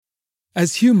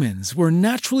As humans, we're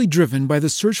naturally driven by the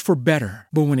search for better.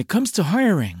 But when it comes to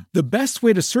hiring, the best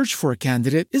way to search for a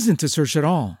candidate isn't to search at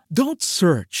all. Don't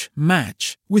search,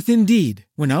 match with Indeed.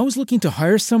 When I was looking to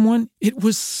hire someone, it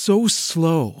was so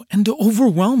slow and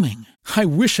overwhelming. I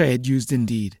wish I had used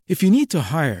Indeed. If you need to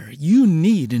hire, you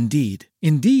need Indeed.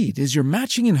 Indeed is your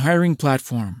matching and hiring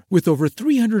platform with over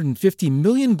 350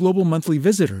 million global monthly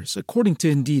visitors, according to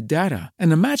Indeed data,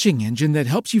 and a matching engine that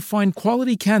helps you find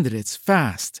quality candidates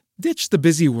fast. Ditch the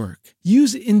busy work.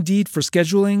 Use Indeed for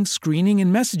scheduling, screening,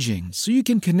 and messaging so you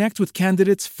can connect with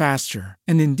candidates faster.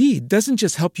 And Indeed doesn't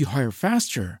just help you hire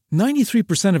faster.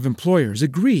 93% of employers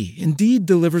agree Indeed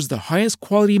delivers the highest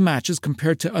quality matches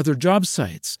compared to other job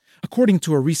sites, according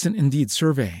to a recent Indeed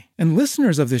survey. And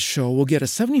listeners of this show will get a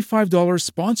 $75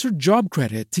 sponsored job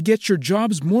credit to get your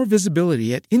jobs more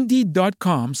visibility at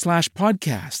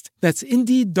Indeed.com/podcast. That's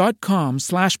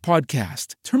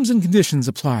Indeed.com/podcast. Terms and conditions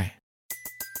apply.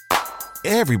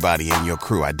 Everybody in your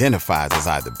crew identifies as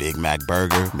either Big Mac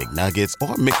Burger, McNuggets,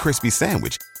 or McCrispy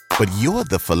Sandwich. But you're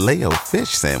the Filet-O-Fish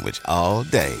Sandwich all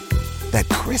day. That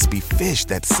crispy fish,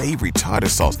 that savory tartar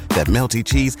sauce, that melty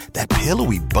cheese, that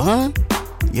pillowy bun.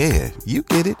 Yeah, you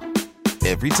get it.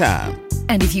 Every time.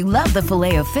 And if you love the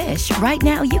Filet-O-Fish, right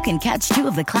now you can catch two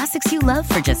of the classics you love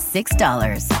for just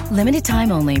 $6. Limited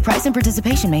time only. Price and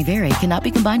participation may vary. Cannot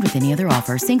be combined with any other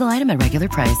offer. Single item at regular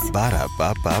price.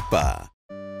 Ba-da-ba-ba-ba.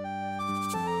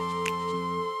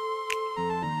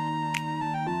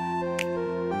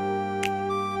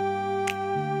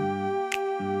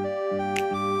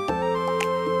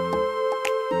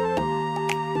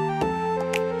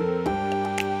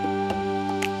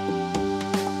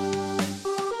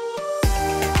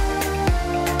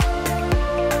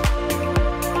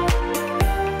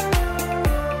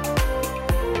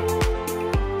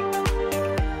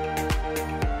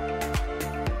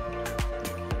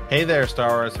 Hey there,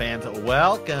 Star Wars fans.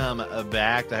 Welcome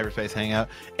back to Hyperspace Hangout,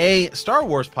 a Star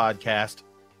Wars podcast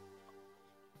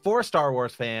for Star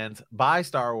Wars fans, by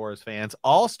Star Wars fans,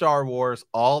 all Star Wars,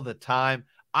 all the time.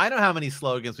 I know how many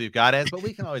slogans we've got, Ez, but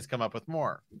we can always come up with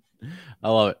more. I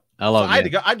love it. I love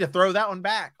it. I had to throw that one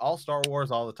back. All Star Wars,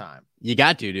 all the time. You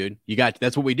got to, dude. You got to.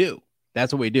 That's what we do.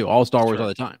 That's what we do. All Star Wars all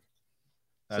the time.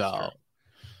 That's true.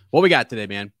 What we got today,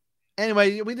 man?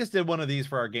 Anyway, we just did one of these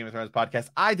for our Game of Thrones podcast.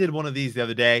 I did one of these the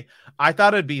other day. I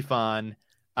thought it'd be fun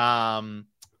to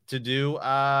do,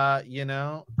 as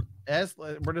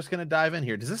we're just going to dive in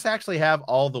here. Does this actually have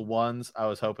all the ones I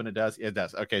was hoping it does? It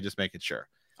does. Okay, just making sure.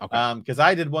 Okay. Because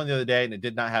I did one the other day and it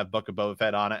did not have Book of Boba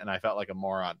Fett on it, and I felt like a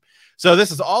moron. So this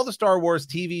is all the Star Wars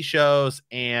TV shows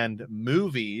and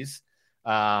movies.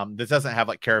 This doesn't have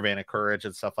like Caravan of Courage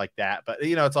and stuff like that, but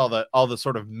it's all the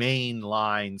sort of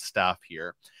mainline stuff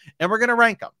here, and we're gonna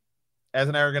rank them. As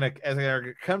and I are gonna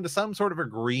come to some sort of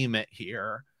agreement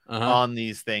here on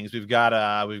these things. We've got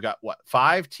what,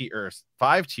 five tiers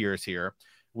here.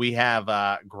 We have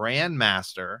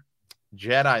Grandmaster,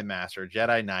 Jedi Master,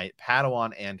 Jedi Knight,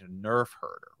 Padawan, and Nerf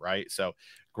Herder, right? So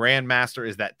Grandmaster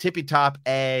is that tippy top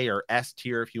A or S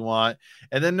tier if you want,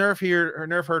 and then Nerf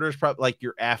Herder is probably like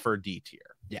your F or D tier.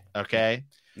 Yeah. Okay.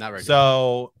 Not very.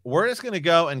 So we're just gonna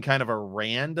go in kind of a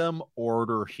random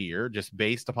order here, just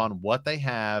based upon what they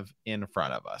have in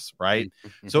front of us, right?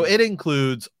 So it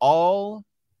includes all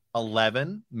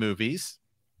 11 movies,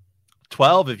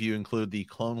 12 if you include the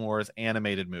Clone Wars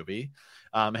animated movie.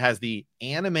 It has the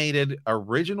animated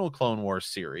original Clone Wars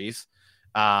series,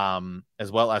 as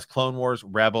well as Clone Wars,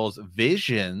 Rebels,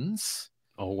 Visions.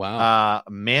 Oh, wow.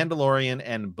 Mandalorian,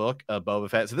 and Book of Boba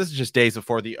Fett. So this is just days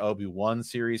before the Obi-Wan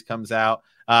series comes out,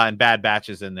 and Bad Batch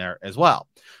is in there as well.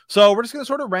 So we're just going to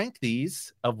sort of rank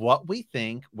these of what we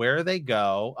think, where they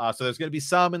go. So there's going to be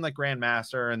some in like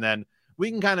Grandmaster, and then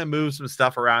we can kind of move some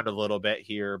stuff around a little bit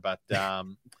here, but we're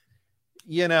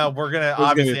going to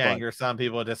obviously anger some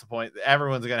people, disappoint.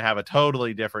 Everyone's going to have a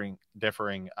totally differing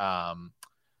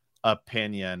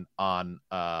opinion on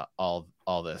all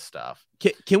this stuff.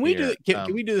 Can we do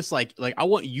this like I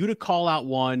want you to call out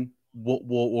one,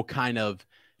 we'll kind of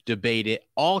debate it.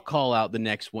 I'll call out the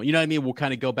next one. You know what I mean? We'll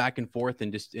kind of go back and forth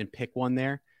and pick one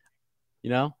there.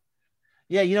 Yeah,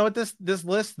 you know what, this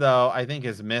list though I think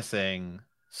is missing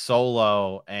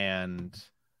Solo and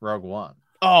Rogue One.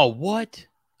 Oh, what?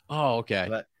 Oh, okay.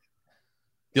 But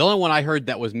the only one I heard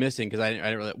that was missing because I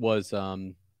didn't really was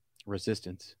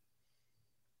Resistance.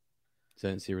 So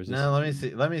I didn't see Resistance. No, let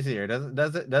me see here.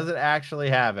 Does it actually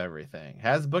have everything?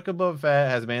 Has Book of Boba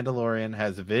Fett, has Mandalorian,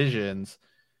 has Visions,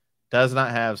 does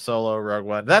not have Solo, Rogue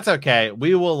One. That's okay.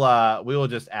 We will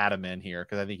just add them in here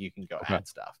because I think you can go add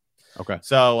stuff. Okay.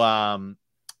 So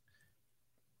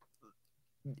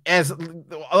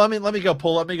let me go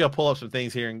pull up some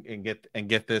things here and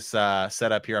get this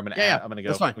set up here. I'm gonna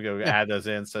go add those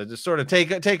in. So just sort of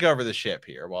take over the ship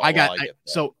here.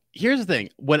 So here's the thing: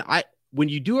 when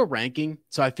you do a ranking,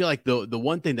 so I feel like the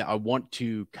one thing that I want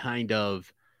to kind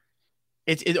of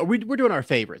we're doing our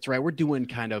favorites, right? We're doing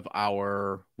kind of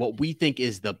what we think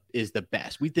is the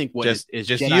best. We think what is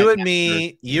just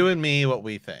Jedi you and me, what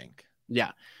we think.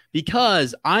 Yeah.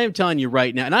 Because I am telling you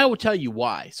right now, and I will tell you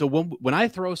why. So when I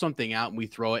throw something out and we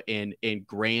throw it in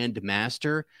Grand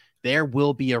Master, there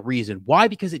will be a reason. Why?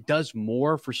 Because it does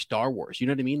more for Star Wars. You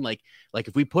know what I mean? Like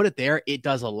if we put it there, it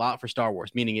does a lot for Star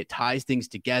Wars, meaning it ties things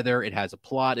together. It has a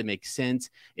plot. It makes sense.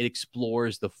 It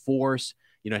explores the Force.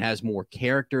 It has more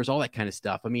characters, all that kind of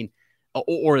stuff. I mean,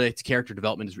 or its character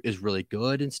development is really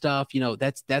good and stuff.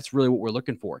 That's really what we're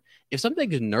looking for. If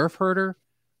something is nerf herder,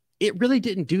 it really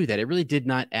didn't do that. It really did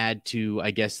not add to,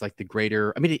 I guess, like the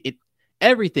greater. I mean,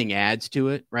 everything adds to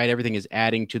it, right? Everything is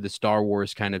adding to the Star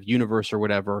Wars kind of universe or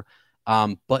whatever.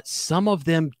 But some of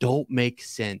them don't make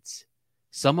sense.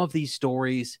 Some of these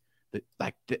stories,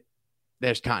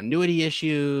 there's continuity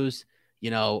issues.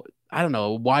 I don't know,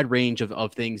 a wide range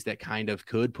of things that kind of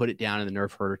could put it down in the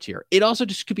nerf herder tier. It also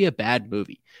just could be a bad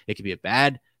movie. It could be a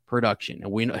bad production,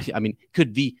 and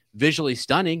could be visually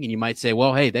stunning, and you might say,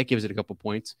 well, hey, that gives it a couple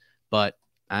points. But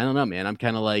I don't know, man. I'm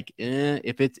kind of like,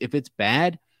 if it's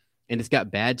bad and it's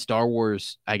got bad Star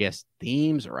Wars, I guess,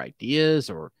 themes or ideas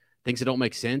or things that don't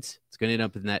make sense, it's going to end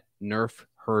up in that nerf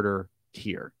herder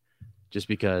tier. Just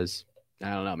because,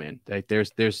 I don't know, man.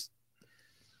 There's,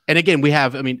 and again,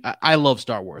 I love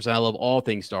Star Wars and I love all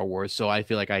things Star Wars. So I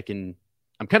feel like I'm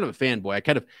kind of a fanboy. I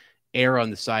kind of err on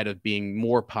the side of being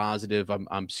more positive.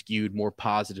 I'm skewed more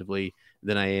positively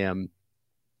than I am,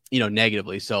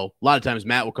 negatively. So a lot of times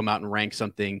Matt will come out and rank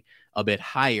something a bit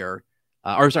higher,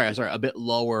 a bit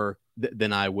lower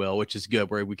than I will, which is good,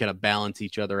 where we kind of balance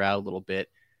each other out a little bit,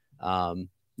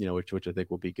 which I think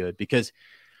will be good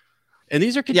and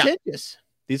these are contentious. Yeah.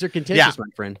 These are contentious, my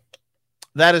friend.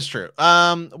 That is true.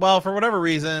 Well, for whatever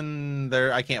reason,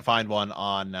 I can't find one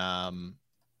on.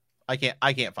 I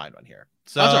can't find one here.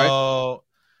 So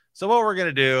what we're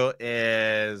gonna do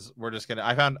is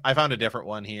I found a different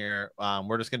one here.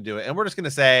 We're just gonna do it, and we're just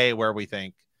gonna say where we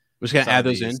think. We're just gonna add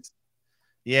those in.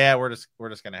 Yeah, we're just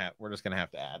gonna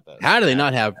have to add those. How do they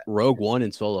not have Rogue One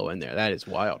and Solo in there? That is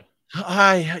wild.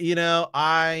 I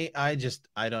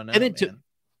don't know. And then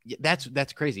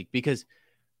that's crazy because,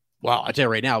 well, I'll tell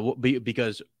you right now,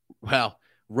 because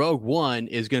Rogue One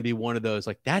is going to be one of those,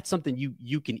 like, that's something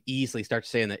you can easily start to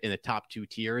say in the top two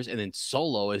tiers, and then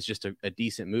Solo is just a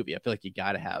decent movie. I feel like you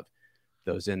got to have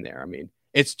those in there. I mean,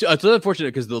 it's unfortunate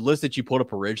because the list that you pulled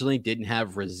up originally didn't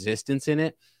have Resistance in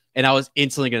it, and I was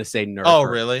instantly going to say Nerf. Oh,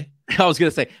 really? I was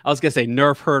going to say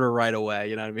Nerf herder right away.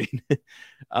 You know what I mean?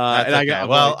 And okay.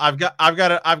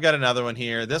 I've got another one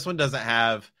here. This one doesn't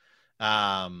have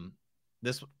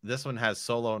this one has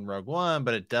Solo and Rogue One,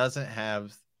 but it doesn't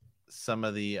have some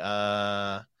of the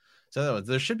so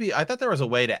there should be. I thought there was a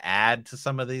way to add to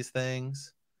some of these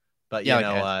things, but you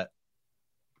know what?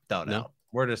 Don't know. No.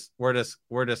 We're just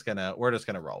gonna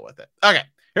roll with it. Okay,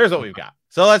 here's what we've got.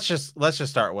 So let's just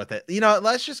start with it.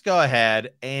 Let's just go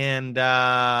ahead and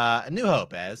New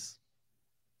Hope, as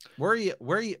where are you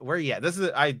at? This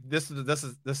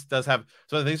does have,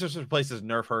 so these are some places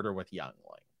Nerf herder with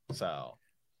Youngling. So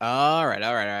all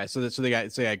right. So they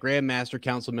got Grand Master,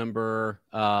 Council Member.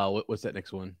 What's that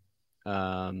next one?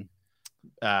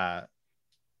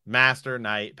 Master,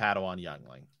 Knight, Padawan,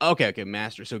 Youngling. Okay,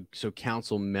 Master. So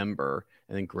Council Member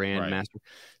and then Grand Master.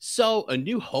 So A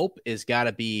New Hope is got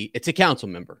to be. It's a Council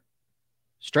Member,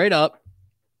 straight up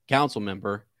Council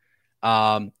Member.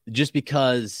 Just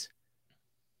because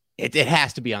it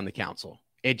has to be on the Council.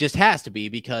 It just has to be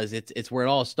because it's where it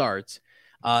all starts.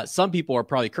 Some people are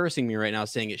probably cursing me right now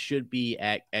saying it should be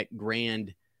at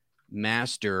Grand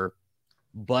Master,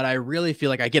 but I really feel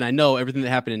like, again, I know everything that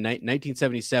happened in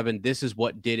 1977, this is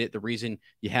what did it. The reason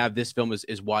you have this film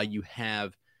is why you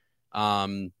have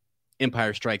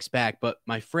Empire Strikes Back. But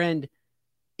my friend,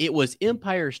 it was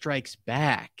Empire Strikes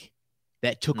Back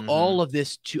that took all of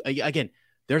this to, again,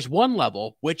 there's one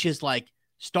level, which is like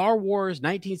Star Wars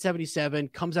 1977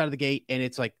 comes out of the gate, and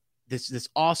it's like, this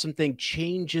awesome thing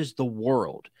changes the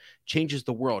world.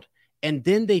 And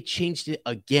then they changed it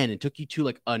again and took you to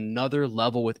like another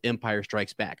level with Empire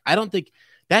Strikes Back. I don't think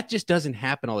that just doesn't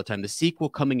happen all the time. The sequel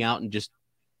coming out and just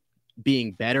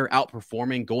being better,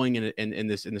 outperforming, going in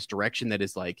this direction that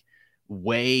is like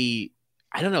way,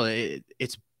 I don't know.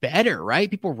 It's better,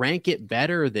 right? People rank it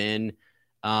better than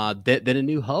A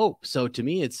New Hope. So to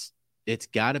me, it's It's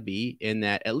got to be in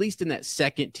that, at least in that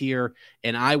second tier.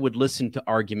 And I would listen to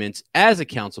arguments as a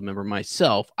council member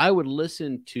myself. I would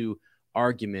listen to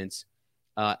arguments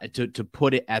to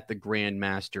put it at the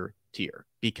Grandmaster tier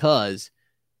because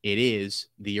it is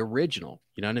the original.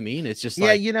 You know what I mean? It's just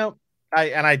like, you know,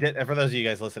 I did, for those of you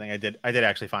guys listening, I did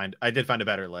actually find a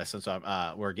better list. And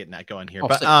so we're getting that going here,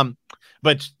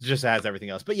 but just as everything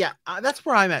else, but yeah, that's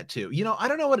where I'm at too. You know, I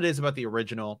don't know what it is about the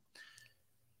original.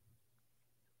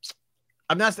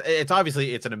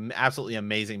 It's an absolutely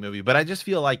amazing movie, but I just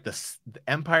feel like the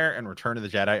Empire and Return of the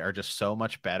Jedi are just so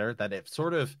much better that it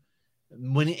sort of,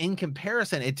 when in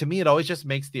comparison, to me, it always just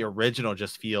makes the original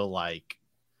just feel like,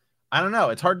 I don't know.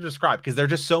 It's hard to describe because they're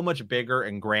just so much bigger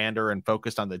and grander and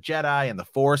focused on the Jedi and the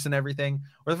Force and everything.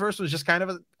 Where the first was just kind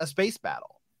of a space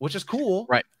battle, which is cool.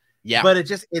 Right. Yeah. But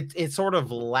it sort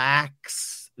of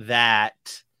lacks that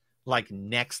like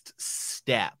next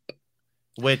step,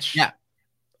 which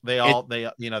they all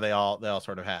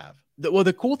sort of have.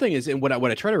 The cool thing is, and what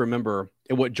I try to remember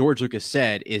and what George Lucas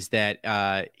said is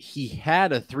that he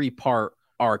had a 3-part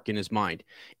arc in his mind.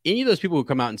 Any of those people who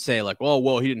come out and say like, oh,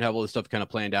 well, he didn't have all this stuff kind of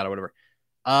planned out or whatever.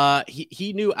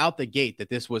 He knew out the gate that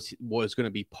this was going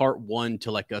to be part 1 to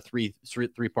like a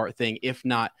three-part thing, if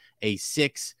not a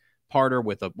 6-parter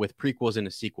with prequels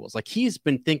and sequels. Like he's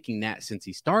been thinking that since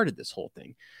he started this whole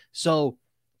thing. So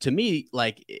to me,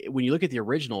 like when you look at the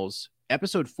originals,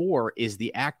 Episode 4 is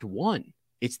the Act 1.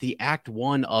 It's the Act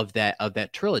 1 of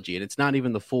that trilogy, and it's not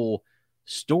even the full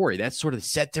story. That sort of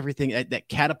sets everything that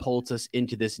catapults us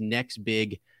into this next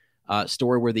big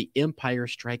story where the Empire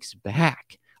strikes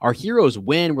back. Our heroes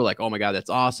win. We're like, oh my God, that's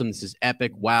awesome. This is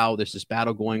epic. Wow, there's this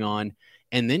battle going on.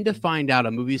 And then to find out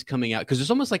a movie's coming out, because it's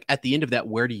almost like at the end of that,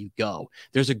 where do you go?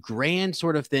 There's a grand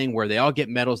sort of thing where they all get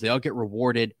medals, they all get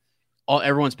rewarded,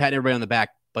 everyone's patting everybody on the back,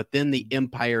 but then the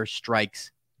Empire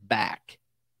strikes back.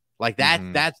 Like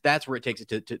that, that's where it takes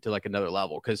it to like another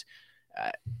level. Because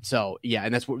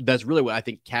and that's really what I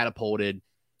think catapulted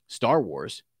Star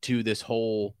Wars to this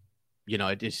whole,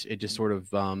 it just sort of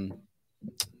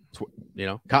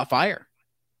caught fire.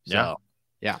 So,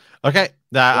 yeah. Okay.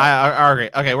 I agree.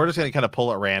 Okay, we're just gonna kind of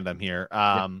pull at random here.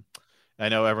 I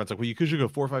know everyone's like, well, you could go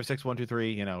 4, 5, 6, 1, 2,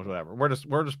 3, whatever. We're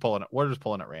just pulling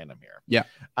at random here. Yeah.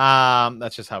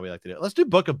 That's just how we like to do it. Let's do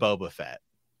Book of Boba Fett.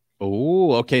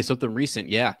 Oh, okay, something recent.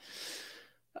 Yeah.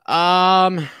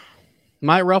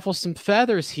 Might ruffle some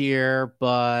feathers here,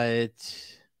 but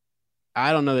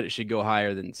I don't know that it should go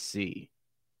higher than C.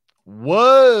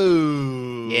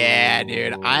 Whoa. Yeah,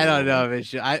 dude. I don't know if it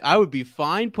should. I would be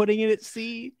fine putting it at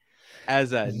C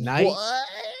as a nice. What?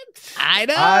 I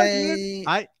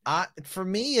know. For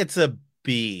me, it's a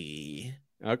B.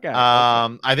 Okay.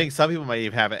 I think some people might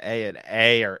even have an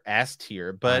A or S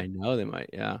tier, but I know they might.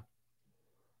 Yeah.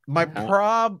 My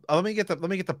let me get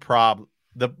the problem.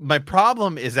 My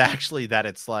problem is actually that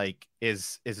it's like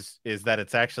is that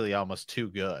it's actually almost too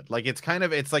good. Like it's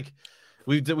like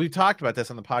we've talked about this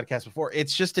on the podcast before.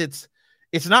 It's just it's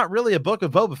not really a Book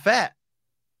of Boba Fett.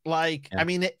 Like I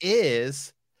mean it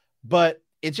is, but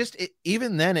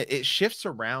even then it shifts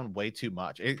around way too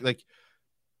much. Like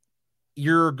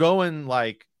you're going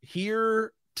like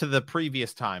here to the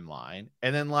previous timeline,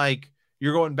 and then like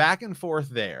you're going back and forth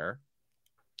there.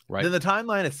 Right. Then the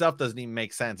timeline itself doesn't even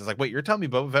make sense. It's like, wait, you're telling me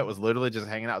Boba Fett was literally just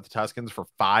hanging out with the Tuskens for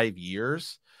 5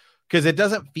 years? Because it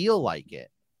doesn't feel like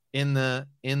it in the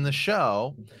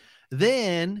show.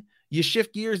 Then you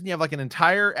shift gears and you have like an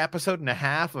entire episode and a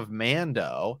half of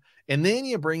Mando, and then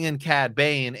you bring in Cad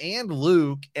Bane and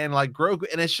Luke and like Grogu,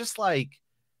 and it's just like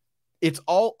it's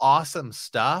all awesome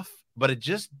stuff, but it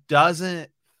just doesn't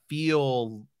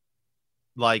feel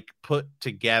like put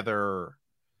together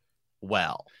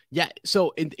well. Yeah.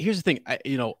 So here's the thing,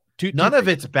 none of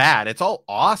it's bad. It's all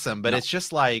awesome, but it's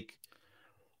just like,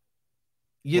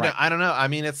 know, I don't know. I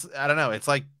mean, I don't know. It's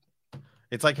like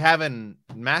having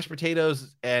mashed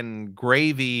potatoes and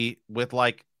gravy with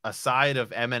like a side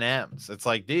of M&Ms. It's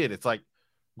like, dude, it's like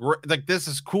this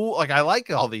is cool. Like I like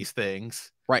all these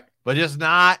things, right? But just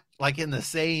not like in the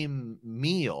same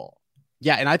meal.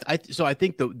 Yeah, and I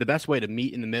think the best way to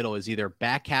meet in the middle is either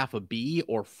back half of B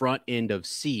or front end of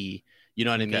C. You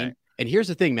know what I mean? And here's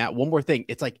the thing, Matt, one more thing.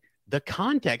 It's like the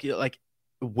context, like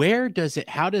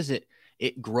how does it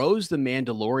grows the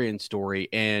Mandalorian story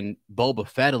and Boba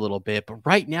Fett a little bit, but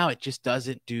right now it just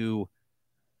doesn't do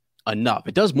enough.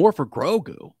 It does more for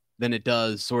Grogu than it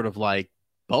does sort of like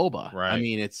Boba. Right. I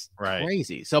mean, it's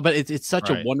crazy. So, but it's such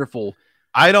a wonderful.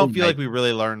 I don't feel like we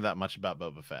really learned that much about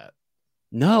Boba Fett.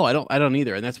 No, I don't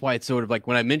either. And that's why it's sort of like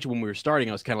when I mentioned when we were starting,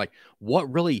 I was kind of like,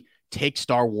 what really takes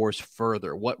Star Wars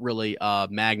further, what really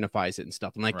magnifies it and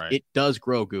stuff. And like it does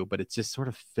Grogu, but it's just sort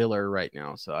of filler right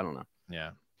now. So I don't know.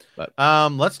 Yeah. But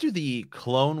let's do the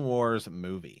Clone Wars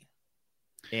movie,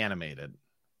 animated.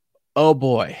 Oh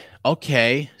boy.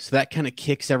 Okay. So that kind of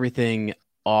kicks everything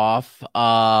off.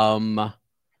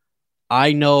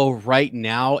 I know right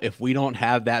now, if we don't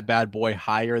have that bad boy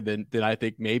higher than I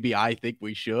think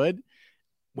we should,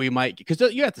 we might, because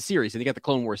you got the series and you got the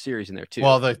Clone Wars series in there too.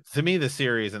 Well, to me, the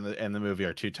series and the movie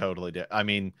are two totally different. I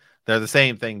mean, they're the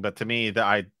same thing, but to me,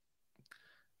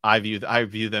 I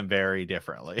view them very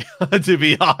differently, to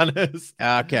be honest.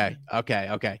 Okay.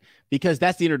 Because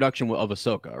that's the introduction of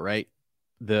Ahsoka, right?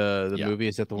 The movie,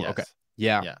 is that the one? Yes. Okay.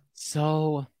 Yeah.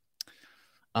 So,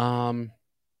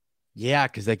 yeah,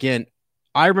 because again,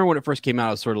 I remember when it first came out,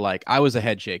 I was sort of like, I was a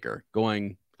head shaker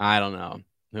going, I don't know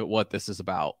what this is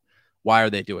about. Why are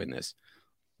they doing this?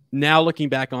 Now looking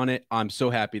back on it, I'm so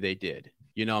happy they did.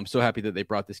 I'm so happy that they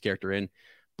brought this character in,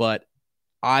 but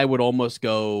I would almost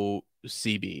go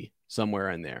CB somewhere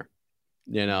in there.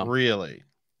 Really?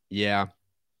 Yeah.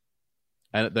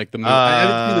 And like the movie, I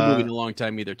haven't seen the movie in a long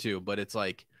time either, too. But it's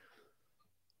like,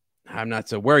 I'm not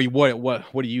so. Where are you? What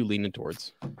are you leaning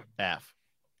towards? F.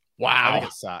 Wow, I think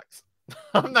it sucks.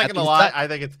 I'm not gonna lie. I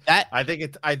think it's that. I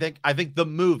think the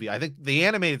movie. I think the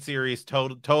animated series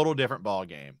total different ball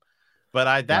game.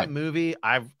 But that movie,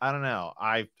 I don't know.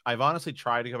 I've honestly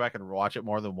tried to go back and watch it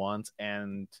more than once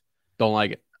and don't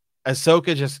like it.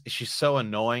 Ahsoka she's so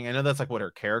annoying. I know that's like what her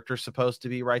character's supposed to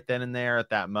be right then and there at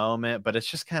that moment, but it's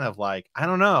just kind of like, I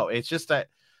don't know. It's just that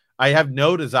I have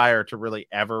no desire to really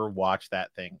ever watch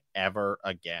that thing ever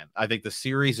again. I think the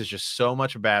series is just so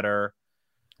much better.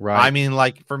 Right. I mean,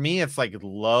 like for me, it's like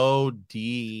low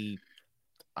D,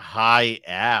 high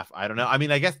F. I don't know. I mean,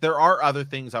 I guess there are other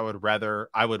things I would rather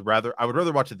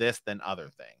watch this than other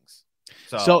things.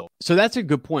 So that's a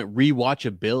good point.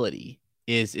 Rewatchability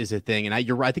is a thing, and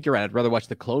you're right. I think you're right. I'd rather watch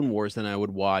the Clone Wars than I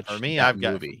would watch. For me, I'm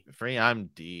D.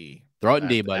 Throw it in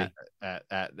D, buddy.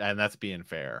 And that's being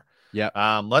fair.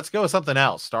 Yeah. Let's go with something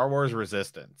else. Star Wars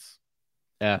Resistance.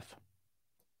 F.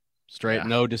 Straight,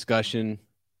 no discussion.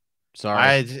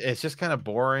 Sorry. It's just kind of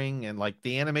boring, and like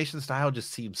the animation style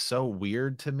just seems so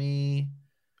weird to me.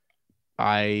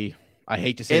 I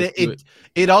hate to say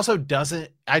it also doesn't.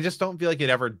 I just don't feel like it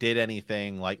ever did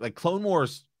anything like Clone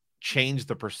Wars changed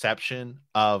the perception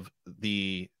of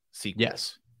the sequels.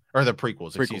 Yes. Or the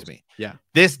prequels, excuse me. Yeah.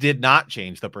 This did not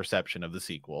change the perception of the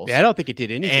sequels. Yeah, I don't think it did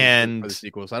anything for the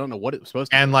sequels. I don't know what it was supposed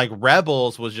to be. And like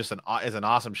Rebels was just an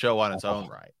awesome show on its own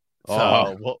right.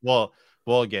 So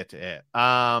we'll get to it.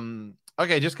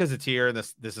 Okay, just because it's here and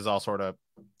this is all sort of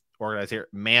organized here.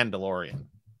 Mandalorian.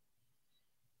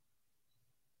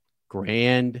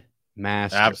 Grand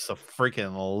Master.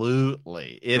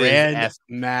 Absolutely.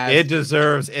 It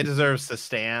deserves to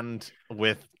stand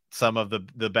with some of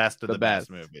the best of the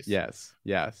best movies. Yes.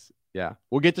 Yeah.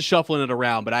 We'll get to shuffling it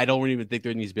around, but I don't even think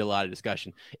there needs to be a lot of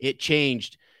discussion. It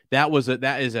changed. That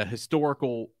is a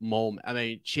historical moment. I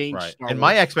mean, it changed. Right. And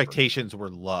my expectations were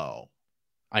low.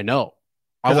 I know.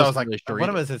 I was like, really sure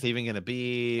what is this even going to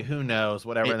be? Who knows?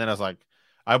 Whatever. And then I was like,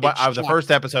 the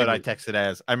first episode I texted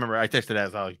as, I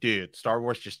was like, dude, Star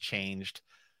Wars just changed.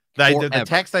 The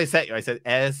text I sent you, I said,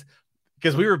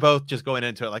 because we were both just going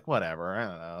into it like, whatever. I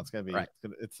don't know. It's going to be,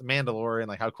 it's Mandalorian.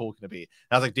 Like, how cool can it be? And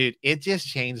I was like, dude, it just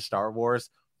changed Star Wars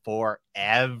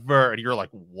forever. And you're like,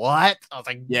 what? I was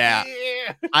like, yeah.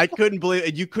 I couldn't believe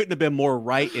it. You couldn't have been more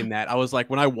right in that. I was like,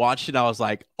 when I watched it, I was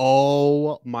like,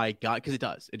 oh my God. Because it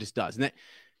just does. And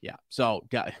so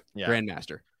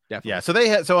Grandmaster. Definitely.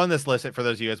 Yeah, so on this list, for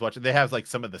those of you guys watching, they have like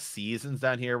some of the seasons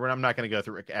down here. Where I'm not going to go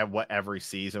through every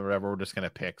season or whatever. We're just going to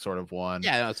pick sort of one.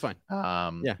 Yeah, that's fine.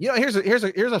 Here's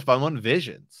a fun one.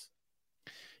 Visions.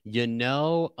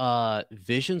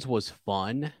 Visions was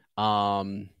fun.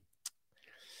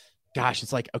 Gosh,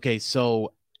 it's like, okay,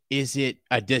 so is it?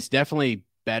 It's definitely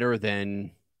better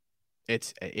than.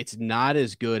 It's not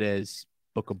as good as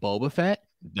Book of Boba Fett.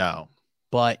 No,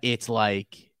 but it's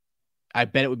like. I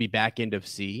bet it would be back end of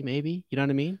C, maybe. You know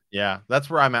what I mean? Yeah, that's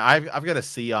where I'm at. I've got a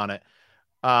C on it.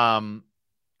 I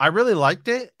really liked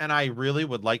it, and I really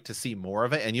would like to see more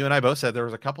of it. And you and I both said there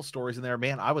was a couple stories in there.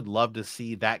 Man, I would love to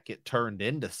see that get turned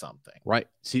into something. Right.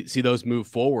 See those move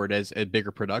forward as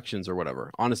bigger productions or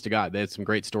whatever. Honest to God, they had some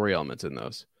great story elements in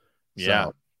those.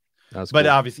 Yeah. So, but cool.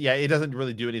 Obviously, it doesn't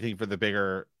really do anything for the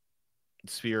bigger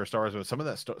sphere of Star Wars, but some of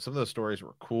those stories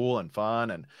were cool and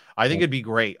fun, and I think it'd be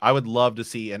great. I would love to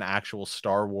see an actual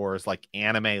Star Wars like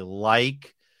anime,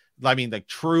 like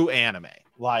true anime,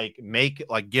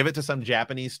 give it to some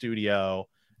Japanese studio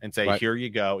and say, here you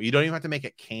go. You don't even have to make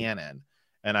it canon,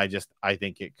 And I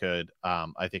think it could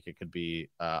be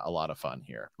a lot of fun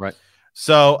here. Right.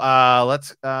 So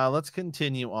let's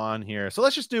continue on here. So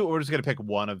let's just do it. We're just gonna pick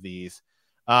one of these.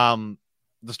 The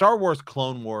Star Wars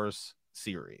Clone Wars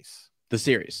series. The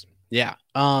series. Yeah.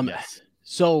 Yes.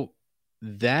 So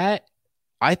that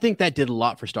I think that did a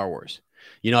lot for Star Wars.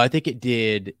 I think it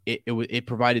did. It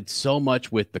provided so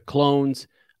much with the clones.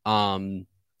 I mean,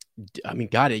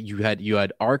 you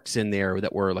had arcs in there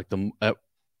that were like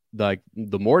the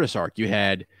Mortis arc. You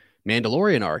had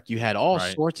Mandalorian arc. You had all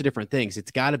sorts of different things. It's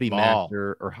got to be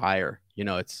Master or higher.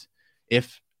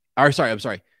 I'm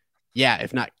sorry. Yeah,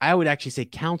 if not, I would actually say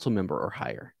Council member or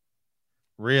higher.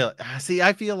 Really? See,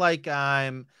 I feel like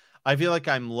I'm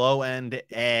low end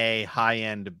A, high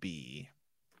end B.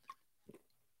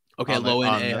 Okay, low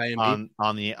end A, high end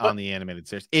B on the animated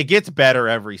series. It gets better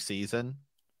every season.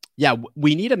 Yeah,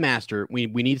 we need a master. We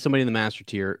need somebody in the master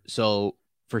tier. So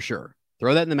for sure,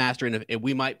 throw that in the master, and if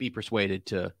we might be persuaded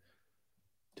to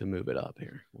move it up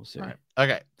here. We'll see. Right.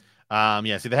 Okay.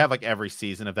 Yeah. See, they have like every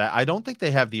season of that. I don't think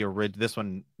they have the original. This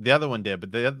one, the other one did,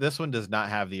 but this one does not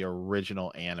have the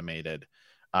original animated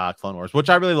Clone Wars,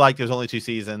 which I really liked. There's only 2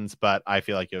 seasons, but I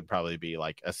feel like it would probably be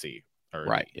like a C.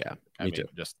 Right. Yeah. Me too.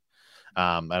 Just,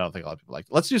 I don't think a lot of people like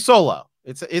it. Let's do Solo.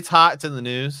 It's hot. It's in the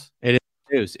news. It is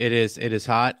news. It is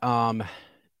hot.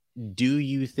 Do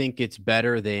you think it's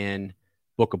better than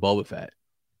Book of Boba Fett?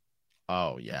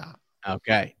 Oh yeah.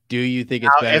 Okay. Do you think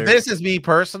it's better? If this is me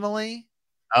personally,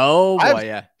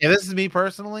 yeah. If this is me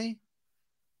personally,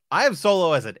 I have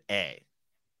Solo as an A.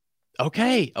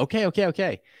 Okay.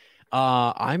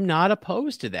 I'm not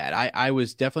opposed to that. I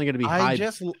was definitely going to be high.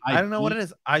 I don't know what it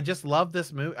is. I just love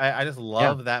this movie. I just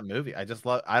love that movie. I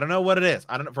don't know what it is.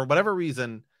 I don't know, for whatever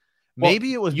reason.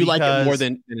 Maybe it was you like it more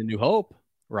than A New Hope,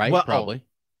 right? Well, probably.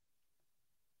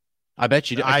 I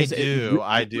bet you do.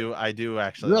 I do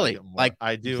actually. Really? Like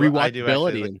I do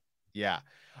rewatchability. Yeah.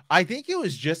 I think it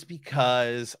was just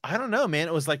because I don't know, man.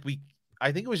 It was like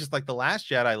I think it was just like The Last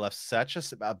Jedi left such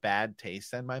a bad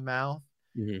taste in my mouth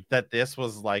that this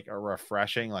was like a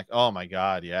refreshing, like, oh my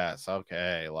God, yes,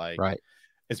 okay. Like, right.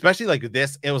 Especially like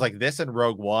this, it was like this in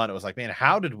Rogue One. It was like, man,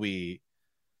 how did we?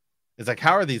 It's like,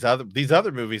 how are these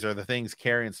other movies are the things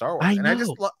carrying Star Wars? And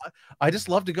I just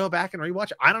love to go back and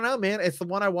rewatch it. I don't know, man. It's the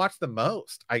one I watch the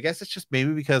most. I guess it's just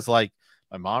maybe because like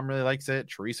my mom really likes it.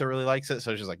 Teresa really likes it.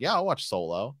 So she's like, yeah, I'll watch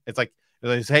Solo. It's like,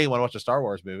 hey, you want to watch a Star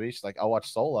Wars movie? She's like, I'll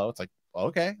watch Solo. It's like,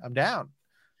 okay, I'm down.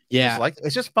 Yeah.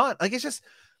 It's just fun. Like, it's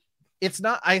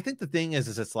not, I think the thing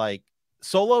is it's like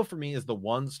Solo for me is the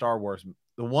one Star Wars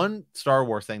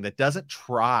thing that doesn't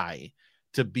try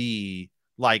to be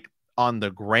like on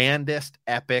the grandest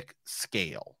epic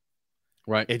scale.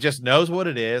 Right. It just knows what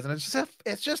it is. And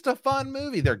it's just a fun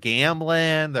movie. They're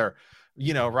gambling. They're,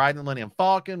 riding the Millennium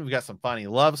Falcon. We've got some funny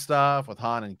love stuff with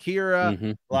Han and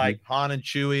Kira, Han and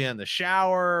Chewie in the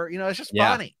shower. It's just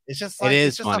funny. It's just like,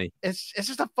 it's funny. It's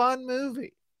just a fun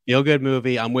movie. Feel good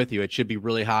movie. I'm with you. It should be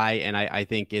really high. And I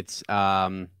think it's,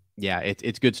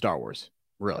 it's good Star Wars.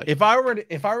 Really. If I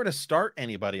were to start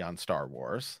anybody on Star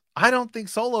Wars, I don't think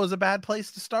Solo is a bad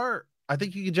place to start. I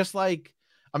think you could just like,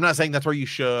 I'm not saying that's where you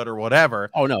should or whatever.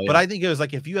 Oh no. But I think it was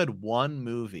like, if you had one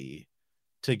movie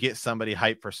to get somebody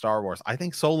hyped for Star Wars, I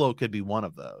think Solo could be one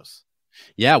of those.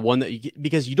 Yeah. One that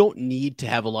because you don't need to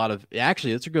have a lot of,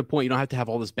 actually, that's a good point. You don't have to have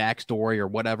all this backstory or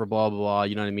whatever, blah, blah, blah.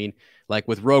 You know what I mean? Like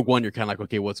with Rogue One, you're kind of like,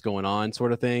 okay, what's going on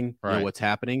sort of thing, what's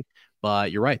happening.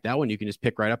 But you're right. That one, you can just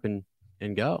pick right up and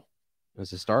go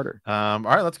as a starter. All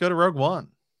right, let's go to Rogue One.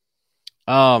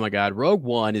 Oh my God. Rogue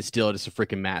One is still just a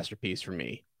freaking masterpiece for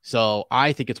me. So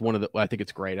I think it's I think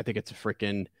it's great. I think it's a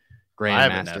freaking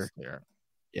grandmaster.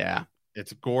 Yeah.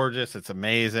 It's gorgeous. It's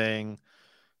amazing.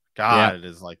 God, It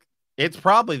is like, it's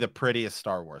probably the prettiest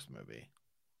Star Wars movie.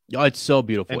 Oh, it's so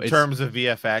beautiful. In terms of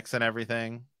VFX and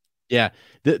everything. Yeah.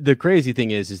 The crazy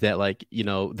thing is that like,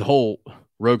 the whole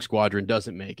Rogue Squadron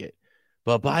doesn't make it.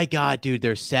 But by God, dude,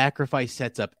 their sacrifice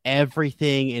sets up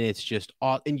everything, and it's just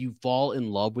and you fall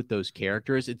in love with those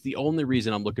characters. It's the only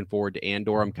reason I'm looking forward to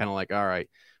Andor. I'm kind of like, all right.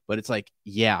 But it's like,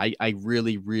 yeah, I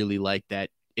really, really like that.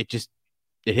 It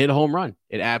hit a home run.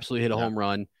 It absolutely hit a home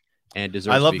run and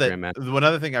deserves to be Grandmaster. One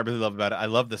other thing I really love about it, I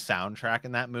love the soundtrack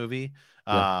in that movie.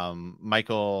 Yeah.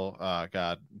 Michael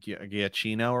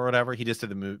Giacchino or whatever, he just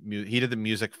did he did the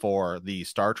music for the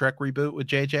Star Trek reboot with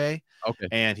JJ. Okay.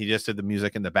 And he just did the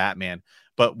music in the Batman.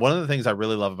 But one of the things I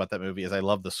really love about that movie is I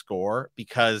love the score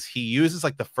because he uses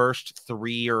like the first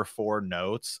 3 or 4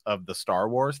 notes of the Star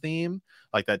Wars theme,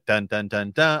 like that dun dun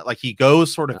dun dun. Like he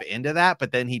goes sort of into that,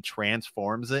 but then he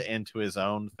transforms it into his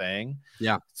own thing.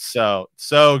 Yeah. So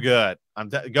good.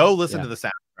 Go listen to the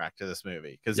soundtrack. soundtrack to this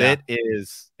movie because Yeah.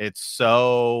 it's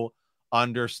so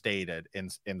understated in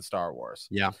Star Wars.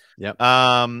 Yeah. Yep.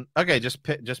 Okay, just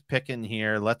picking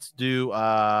here. Let's do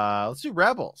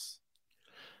Rebels.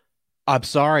 I'm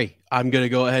sorry. I'm gonna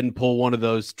go ahead and pull one of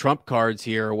those trump cards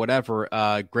here or whatever.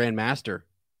 Grandmaster.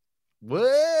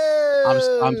 Whoa!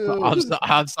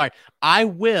 I'm sorry. I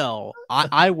will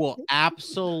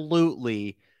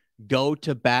absolutely go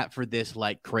to bat for this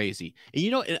like crazy. And you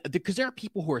know, because there are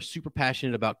people who are super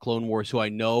passionate about Clone Wars who I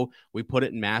know we put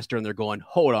it in Master and they're going,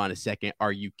 hold on a second,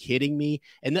 are you kidding me?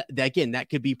 And again, that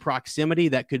could be proximity,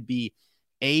 that could be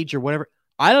age or whatever.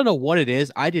 I don't know what it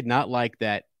is. I did not like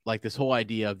that, like this whole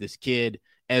idea of this kid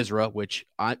Ezra, which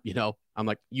I'm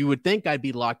like, you would think I'd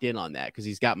be locked in on that because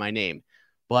he's got my name.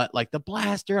 But like the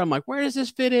blaster, I'm like, where does this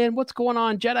fit in? What's going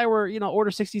on? Jedi were, Order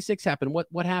 66 happened.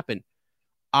 What happened?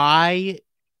 I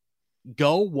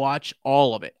go watch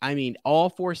all of it. I mean, all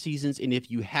 4 seasons. And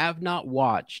if you have not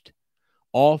watched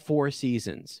all 4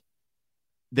 seasons,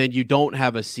 then you don't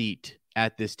have a seat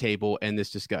at this table and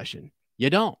this discussion. You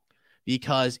don't,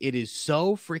 because it is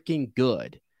so freaking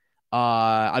good.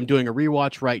 I'm doing a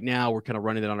rewatch right now. We're kind of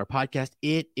running it on our podcast.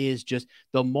 It is just,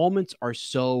 the moments are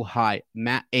so high.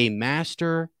 A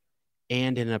master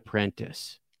and an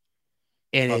apprentice.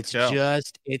 And it's so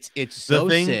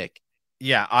sick.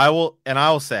 Yeah, I will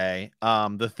say,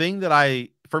 the thing that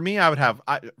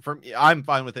I'm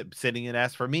fine with it sitting in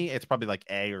S. For me, it's probably like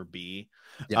A or B.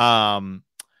 Yeah.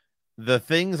 The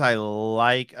things I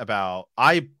like about,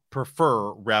 I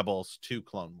prefer Rebels to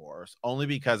Clone Wars only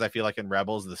because I feel like in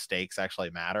Rebels the stakes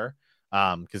actually matter.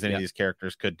 Because any of these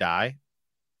characters could die.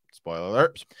 Spoiler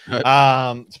alert.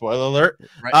 Spoiler alert.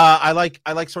 Right. I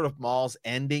like sort of Maul's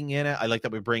ending in it. I like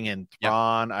that we bring in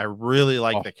Thrawn. Yep. I really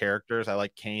like the characters. I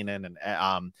like Kanan and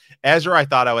Ezra. I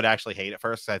thought I would actually hate it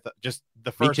first. I thought just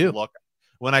the first look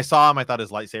when I saw him, I thought his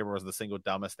lightsaber was the single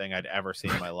dumbest thing I'd ever seen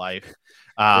in my life.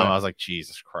 I was like,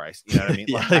 Jesus Christ, you know what I mean?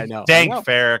 Yeah, like, I know. Dang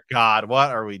Farrick, God,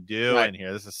 what are we doing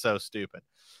here? This is so stupid.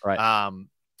 Right.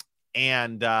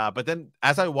 But then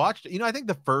as I watched, I think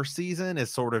the first season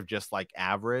is sort of just like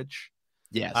average.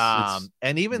 Yes.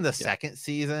 And even the second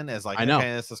season is like, I know.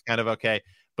 Okay, this is kind of okay.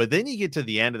 But then you get to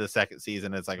the end of the second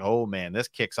season, it's like, oh man, this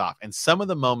kicks off. And some of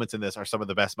the moments in this are some of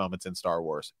the best moments in Star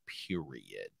Wars,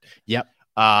 period. Yep.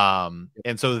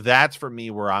 And so that's for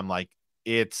me where I'm like,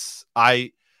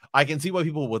 I can see why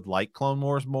people would like Clone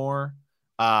Wars more.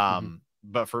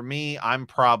 But for me, I'm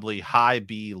probably high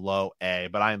B, low A,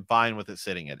 but I'm fine with it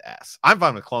sitting at S. I'm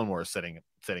fine with Clone Wars sitting at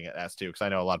S too, because I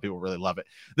know a lot of people really love it.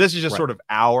 This is just sort of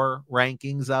our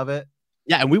rankings of it.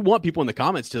 Yeah, and we want people in the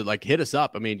comments to like hit us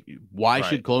up. I mean, why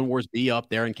should Clone Wars be up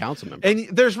there in council members?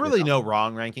 And there's really no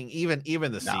wrong ranking.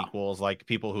 Even the sequels, like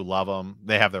people who love them,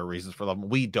 they have their reasons for them.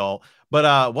 We don't.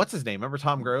 But what's his name? Remember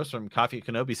Tom Gross from Coffee at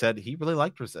Kenobi said he really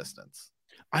liked Resistance.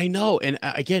 I know, and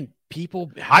again,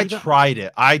 people. I tried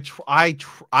it.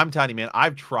 I'm telling you, man,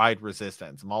 I've tried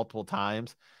Resistance multiple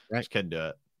times. Just couldn't do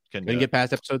it. Couldn't get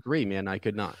past episode 3, man. I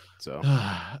could not. So,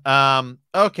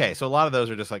 okay. So a lot of those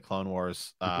are just like Clone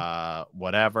Wars,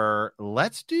 whatever.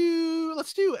 Let's do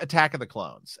Attack of the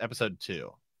Clones, episode 2.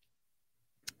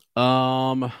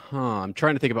 I'm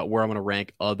trying to think about where I'm going to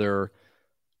rank other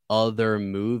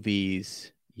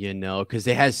movies, because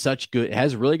it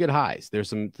has really good highs. There's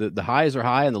some, the highs are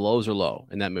high and the lows are low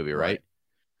in that movie, right?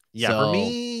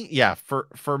 Yeah,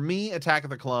 for me, Attack of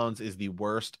the Clones is the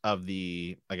worst of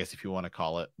the, I guess if you want to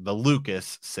call it, the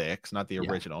Lucas 6, not the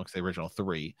original, because the original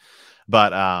 3. But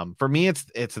for me,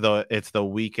 it's the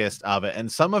weakest of it, and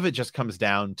some of it just comes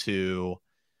down to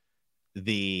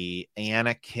the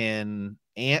Anakin,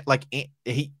 and like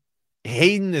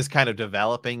Hayden is kind of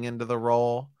developing into the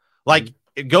role. Like,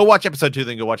 go watch episode 2,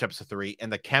 then go watch episode 3,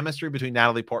 and the chemistry between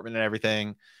Natalie Portman and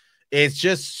everything is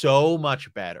just so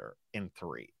much better in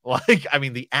 3. Like, I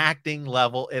mean, the acting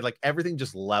level, everything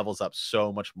just levels up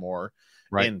so much more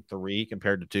in 3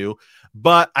 compared to 2.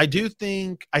 But I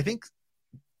think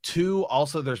 2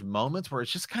 also, there's moments where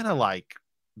it's just kind of like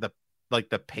the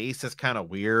pace is kind of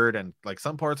weird, and like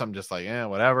some parts I'm just like,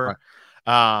 whatever.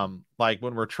 Like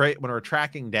when we're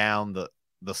tracking down the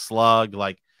slug,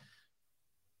 like,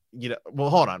 well,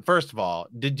 hold on. First of all,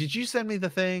 did you send me the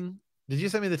thing? Did you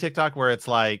send me the TikTok where it's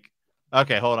like,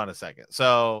 okay, hold on a second.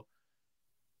 So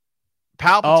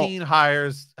Palpatine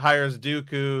hires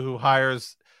Dooku, who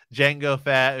hires Jango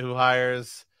Fett, who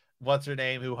hires what's her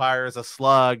name, who hires a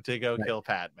slug to go kill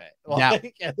Padme.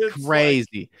 Like,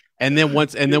 crazy. And then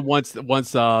once Django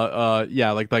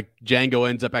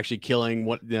ends up actually killing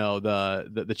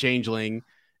the changeling,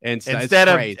 and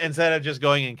instead of just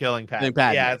going and killing Padme.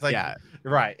 Yeah, it's like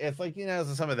right. It's like,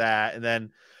 some of that, and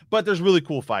then but there's really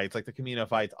cool fights, like the Camino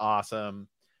fight's awesome.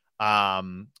 all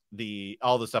the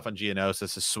stuff on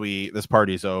Geonosis is sweet. This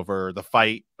party's over. The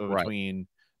fight between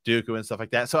Dooku and stuff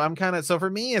like that. So I'm kind of, so for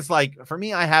me, it's like,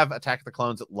 I have Attack of the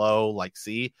Clones at low, like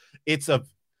C. It's of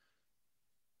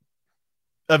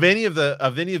any of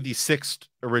these 6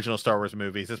 original Star Wars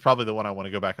movies, it's probably the one I want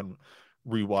to go back and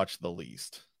rewatch the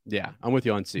least. Yeah, I'm with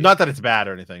you on C. Not that it's bad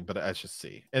or anything, but that's just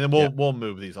C. And then we'll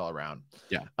move these all around.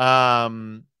 Yeah.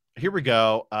 Here we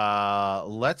go.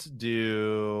 Let's just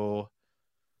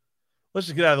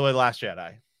get out of the way. The Last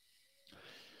Jedi.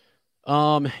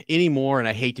 Anymore, and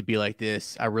I hate to be like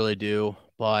this, I really do,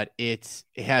 but it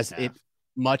has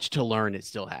much to learn. It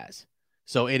still has.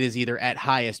 So it is either at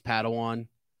highest Padawan,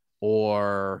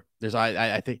 or there's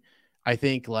I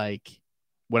think like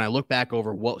when I look back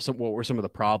over what were some of the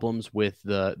problems with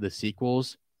the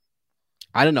sequels,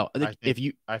 I don't know.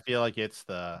 I feel like it's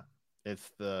the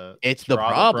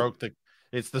problem.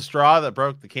 It's the straw that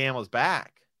broke the camel's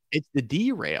back. It's the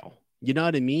derail. You know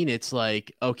what I mean? It's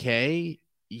like, okay,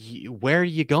 where are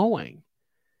you going?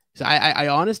 So I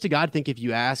honest to God think if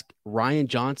you ask Rian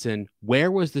Johnson,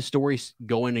 where was the story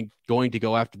going to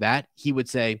go after that, he would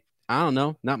say, I don't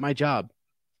know, not my job.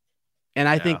 And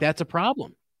I think that's a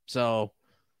problem. So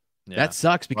that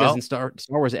sucks because in Star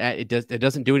Wars, it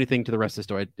doesn't do anything to the rest of the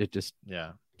story. It just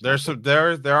there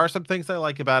are some things I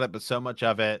like about it, but so much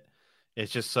of it,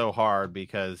 it's just so hard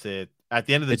because at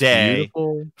the end of the day,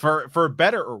 beautiful. for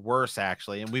better or worse,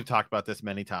 actually, and we've talked about this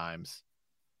many times,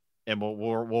 and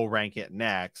we'll rank it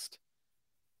next.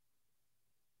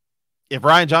 If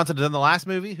Rian Johnson had done the last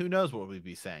movie, who knows what we'd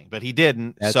be saying? But he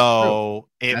didn't. That's the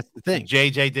thing.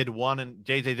 JJ did 1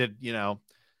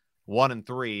 and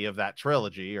 3 of that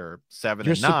trilogy, or 7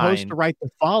 and 9. You're supposed to write the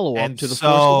follow-up to the Force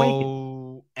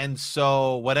Awakens. And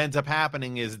so what ends up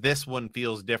happening is this one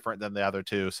feels different than the other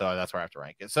two, so that's where I have to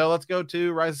rank it. So let's go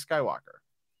to Rise of Skywalker.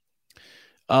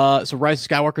 So Rise of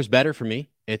Skywalker is better for me.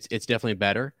 It's definitely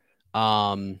better.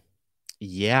 So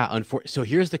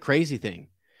here's the crazy thing,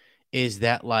 is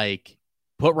that like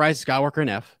put Rise of Skywalker in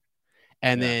F,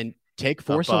 and then take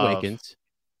Force Awakens.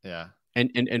 Yeah.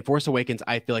 And Force Awakens,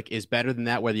 I feel like, is better than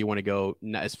that, whether you want to go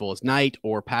as full as Knight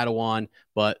or Padawan.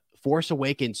 But Force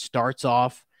Awakens starts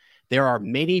off, there are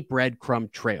many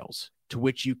breadcrumb trails to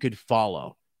which you could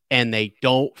follow, and they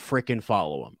don't freaking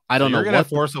follow them. I don't know. You're going to have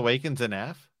Force Awakens in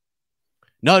F?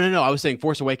 No. I was saying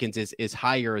Force Awakens is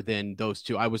higher than those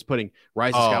two. I was putting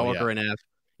Rise of Skywalker in F.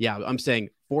 Yeah, I'm saying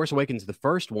Force Awakens, the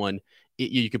first one,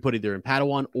 you could put either in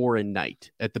Padawan or in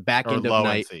Knight at the back end of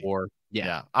Knight, or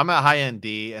I'm at high end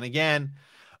D. And again,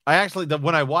 I actually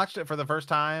when I watched it for the first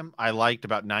time, I liked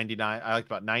about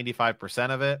 95%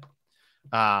 of it.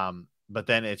 But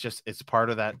then it's part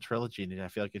of that trilogy, and I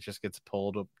feel like it just gets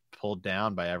pulled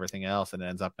down by everything else, and it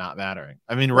ends up not mattering.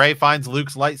 I mean, Rey finds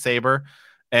Luke's lightsaber,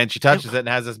 and she touches it and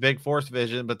has this big Force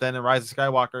vision. But then in Rise of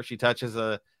Skywalker, she touches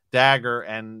a dagger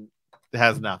and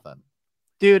has nothing.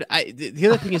 Dude, the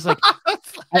other thing is, like,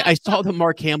 I saw the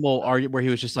Mark Hamill argue where he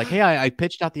was just like, hey, I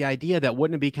pitched out the idea that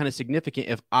wouldn't it be kind of significant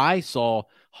if I saw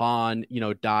Han,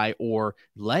 die, or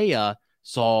Leia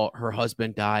saw her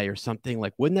husband die or something?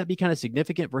 Like, wouldn't that be kind of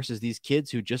significant versus these kids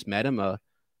who just met him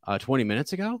 20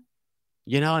 minutes ago?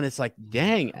 And it's like,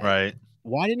 dang, right?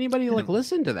 Why didn't anybody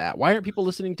listen to that? Why aren't people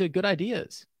listening to good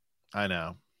ideas? I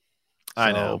know.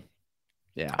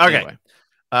 Yeah. Okay. Anyway.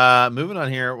 Moving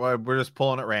on here, we're just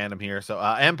pulling at random here. So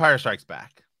Empire Strikes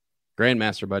Back.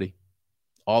 Grandmaster, buddy,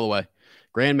 all the way.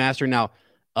 Grandmaster. Now,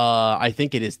 I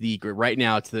think it is right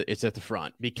now. It's at the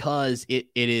front because it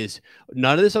is.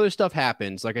 None of this other stuff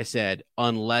happens, like I said,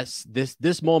 unless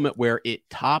this moment where it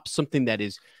tops something that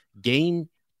is game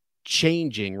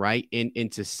changing, right,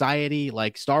 in society.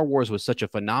 Like Star Wars was such a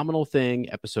phenomenal thing.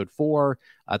 Episode 4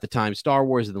 at the time, Star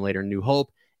Wars, and then later New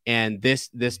Hope, and this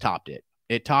topped it.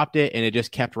 It topped it, and it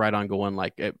just kept right on going,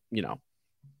 like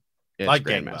like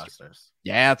gangbusters.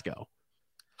 Yeah, let's go.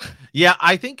 Yeah,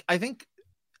 I think I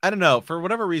don't know, for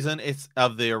whatever reason, it's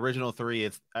of the original 3.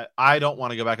 It's I don't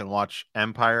want to go back and watch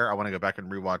Empire. I want to go back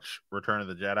and rewatch Return of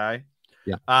the Jedi.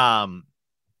 Yeah.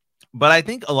 But I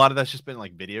think a lot of that's just been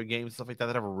like video games and stuff like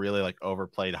that have really like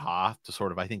overplayed Hoth to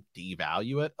sort of, I think,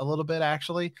 devalue it a little bit,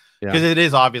 actually, because it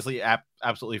is obviously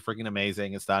absolutely freaking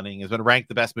amazing and stunning. It's been ranked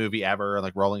the best movie ever,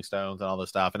 like Rolling Stones and all this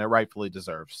stuff, and it rightfully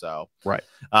deserves so. Right.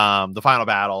 The final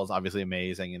battle is obviously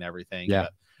amazing and everything. Yeah.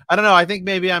 But I don't know. I think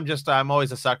maybe I'm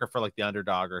always a sucker for like the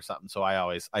underdog or something. So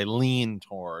I lean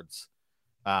towards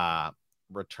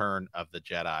Return of the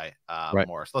Jedi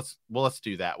more. So let's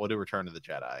do that. We'll do Return of the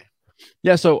Jedi.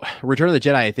 Yeah, so Return of the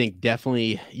Jedi, I think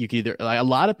definitely you could either, like, a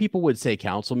lot of people would say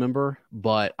council member,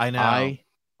 but I know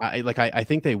I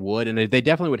think they would, and they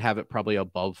definitely would have it probably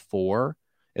above 4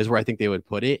 is where I think they would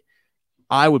put it.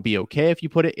 I would be okay if you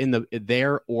put it in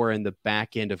there or in the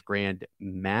back end of Grand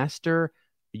Master.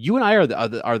 You and I are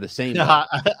the same. I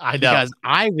know. Because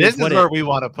this is where we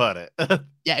want to put it.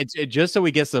 Yeah, it's just so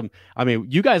we get some. I mean,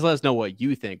 you guys let us know what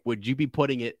you think. Would you be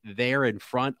putting it there in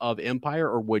front of Empire,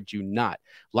 or would you not?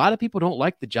 A lot of people don't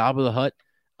like the Jabba the Hutt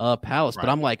palace, but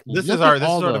I'm like, this is sort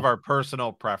of our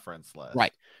personal preference list.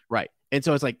 Right. And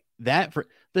so it's like that for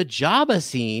the Jabba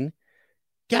scene.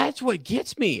 That's what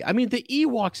gets me. I mean, the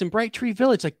Ewoks in Bright Tree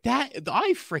Village, like that.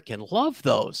 I freaking love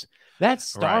those. That's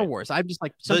Star Wars. I'm just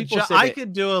like, some people say I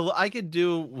could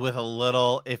do with a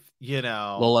little, if you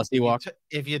know, a little less Ewok.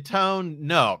 If you tone,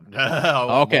 no.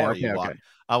 Okay.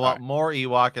 I want more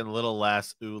Ewok and a little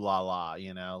less ooh la la.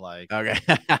 You know, like okay.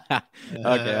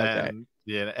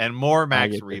 Yeah, and more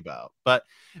Max Rebo. But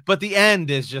the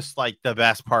end is just like the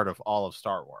best part of all of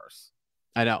Star Wars.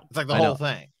 I know. It's like the whole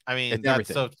thing. I mean, it's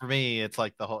everything. So for me, it's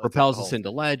like the whole propels us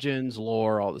into legends,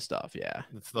 lore, all the stuff. Yeah,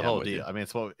 it's the whole deal. I mean,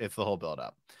 it's the whole build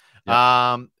up.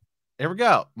 Yep. Here we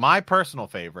go. My personal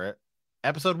favorite,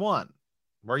 episode 1.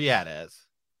 Where you at, Ez?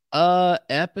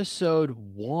 Episode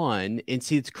 1, and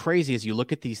see, it's crazy as you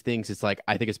look at these things. It's like,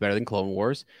 I think it's better than Clone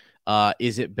Wars.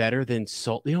 Is it better than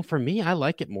Solo? You know, for me, I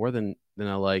like it more than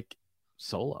I like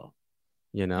Solo.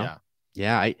 You know,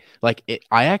 yeah, I like it.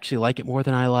 I actually like it more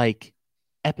than I like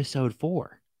episode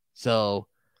 4. So,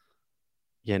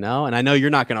 you know, and I know you're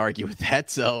not going to argue with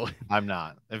that. So I'm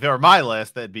not. If it were my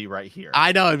list, that'd be right here.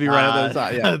 I know it'd be right on the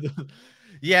side. Yeah.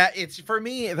 Yeah. It's for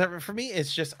me.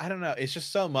 It's just, I don't know. It's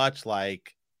just so much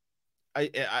like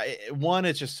one,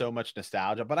 it's just so much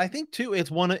nostalgia, but I think too, it's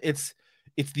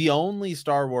the only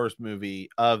Star Wars movie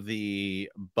of the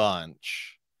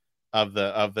bunch of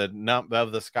the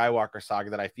Skywalker saga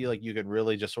that I feel like you could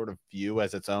really just sort of view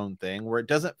as its own thing, where it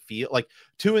doesn't feel like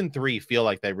 2 and 3 feel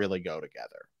like they really go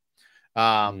together.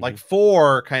 Like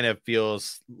 4 kind of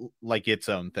feels like its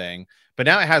own thing, but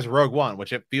now it has Rogue One,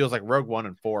 which it feels like Rogue One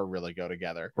and 4 really go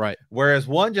together. Right. Whereas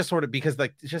 1 just sort of, because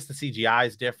like just the CGI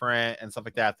is different and stuff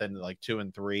like that than like 2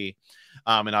 and 3.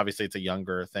 And obviously it's a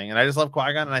younger thing. And I just love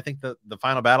Qui-Gon, and I think the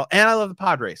final battle, and I love the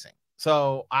pod racing.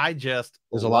 So there's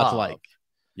a lot to like.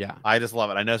 Yeah, I just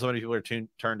love it. I know so many people are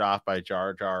turned off by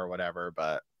Jar Jar or whatever,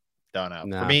 but don't know.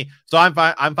 No. For me, so I'm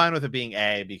fine with it being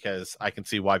A, because I can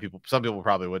see why some people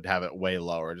probably would have it way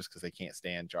lower just because they can't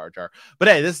stand Jar Jar. But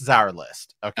hey, this is our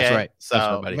list. Okay, that's right.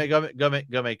 So that's right, go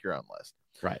make your own list.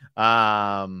 Right.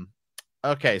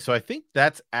 Okay, so I think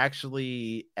that's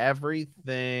actually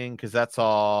everything, because that's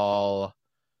all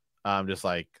just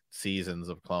like seasons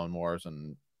of Clone Wars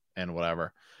and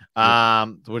whatever.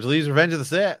 Which leaves Revenge of the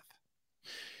Sith.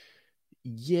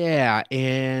 Yeah,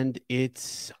 and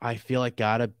I feel like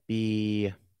gotta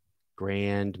be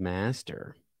Grand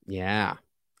Master. Yeah.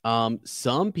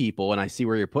 Some people, and I see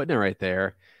where you're putting it right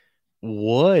there,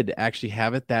 would actually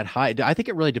have it that high. I think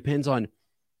it really depends on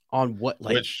what,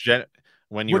 like,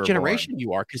 what generation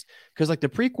you are, because like the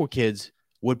prequel kids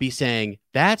would be saying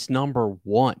that's number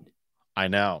 1. I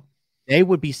know. They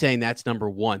would be saying that's number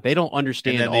 1. They don't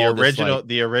understand. And then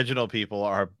the original people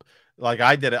are like,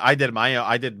 I did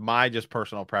my just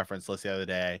personal preference list the other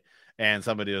day, and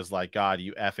somebody was like, God,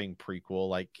 you effing prequel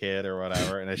like kid or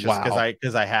whatever. And it's just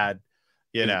because I had,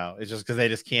 you know, it's just because they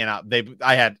just cannot.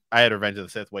 I had Revenge of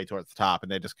the Sith way towards the top,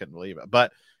 and they just couldn't believe it.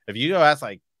 But if you ask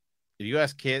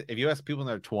people in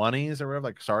their 20s or whatever,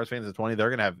 like Star Wars fans of 20, they're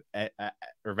gonna have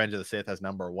Revenge of the Sith as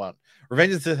number 1.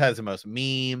 Revenge of the Sith has the most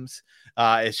memes.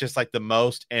 It's just like the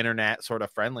most internet sort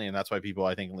of friendly, and that's why people,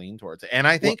 I think, lean towards it. And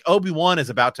I think Obi-Wan is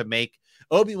about to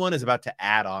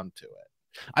add on to it.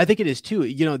 I think it is too.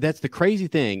 You know, that's the crazy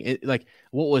thing. Like,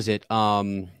 what was it?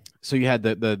 So you had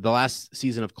the last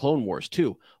season of Clone Wars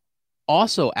too.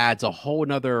 Also adds a whole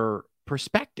nother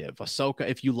perspective. Ahsoka,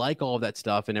 if you like all of that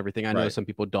stuff and everything, I know some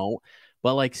people don't,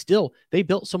 but like still, they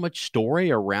built so much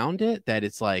story around it that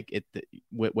it's like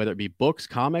whether it be books,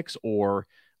 comics, or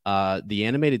the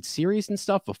animated series and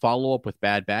stuff, a follow up with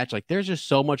Bad Batch. Like, there's just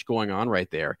so much going on right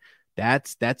there.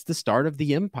 That's the start of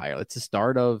the Empire. It's the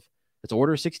start of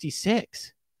Order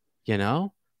 66. You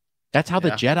know, that's how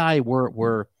the Jedi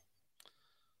were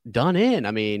done in.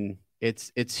 I mean,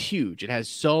 it's huge. It has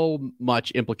so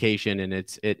much implication, and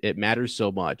it matters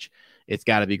so much. It's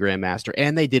got to be Grandmaster,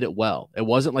 and they did it well. It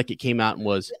wasn't like it came out and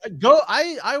was go.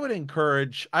 I would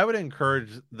encourage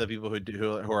the people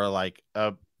who are like,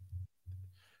 I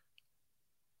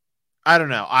don't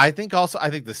know. I think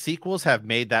the sequels have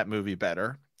made that movie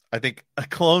better. I think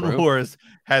Clone Wars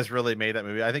has really made that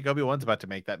movie. I think Obi-Wan's about to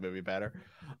make that movie better.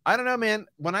 I don't know, man.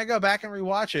 When I go back and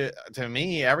rewatch it, to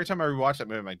me, every time I rewatch that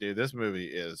movie, I'm like, dude, this movie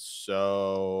is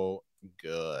so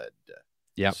good.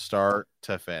 Yep. Start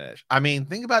to finish. I mean,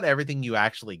 think about everything you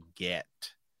actually get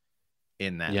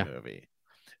in that movie.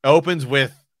 Opens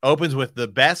with the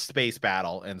best space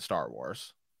battle in Star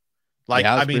Wars. Like,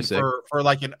 I mean,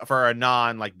 for a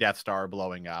non like Death Star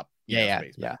blowing up,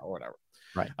 space battle or whatever.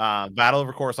 Right. Battle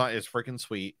of Coruscant is freaking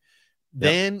sweet.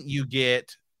 Then you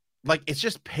get like, it's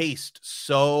just paced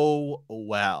so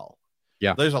well.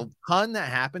 Yeah. There's a ton that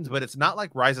happens, but it's not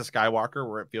like Rise of Skywalker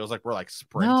where it feels like we're like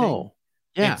sprinting. No.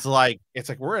 Yeah. It's like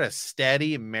we're at a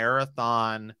steady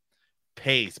marathon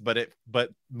pace, but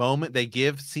they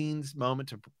give scenes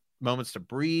moments to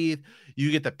breathe.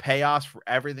 You get the payoffs for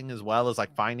everything, as well as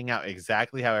like finding out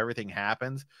exactly how everything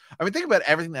happens. I mean, think about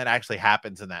everything that actually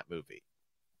happens in that movie.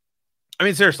 I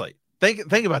mean, seriously,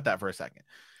 think about that for a second.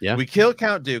 Yeah. We kill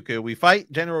Count Dooku, we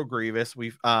fight General Grievous,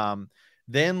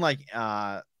 then like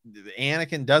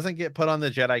Anakin doesn't get put on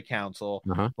the Jedi Council.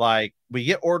 Like, we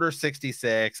get Order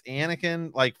 66.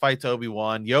 Anakin like fights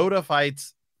Obi-Wan. Yoda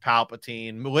fights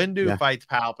Palpatine. Windu fights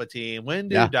Palpatine.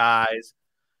 Windu dies.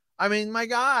 I mean, my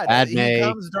God, he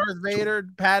comes Darth Vader.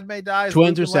 Padme dies.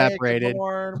 Twins are separated.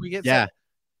 We get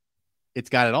it's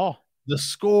got it all. The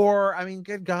score. I mean,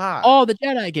 good God, all the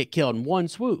Jedi get killed in one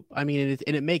swoop. I mean,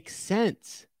 it makes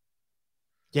sense.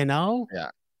 You know? Yeah.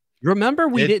 Remember,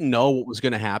 we didn't know what was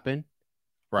going to happen.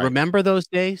 Right. Remember those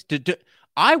days?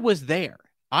 I was there.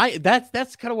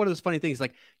 That's kind of one of those funny things.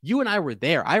 Like, you and I were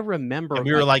there. I remember. And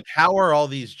we were like, how are all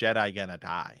these Jedi gonna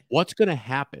die? What's gonna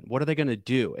happen? What are they gonna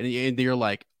do? And you're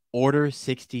like, Order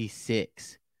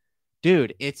 66,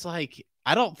 dude. It's like,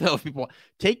 I don't know if people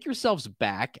take yourselves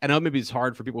back. I know maybe it's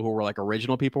hard for people who were like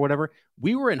original people or whatever.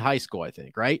 We were in high school, I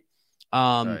think, right?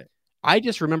 Right. I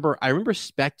remember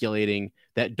speculating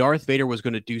that Darth Vader was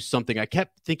going to do something. I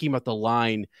kept thinking about the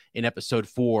line in episode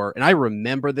 4, and I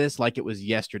remember this like it was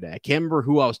yesterday. I can't remember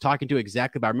who I was talking to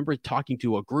exactly, but I remember talking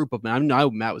to a group of men. I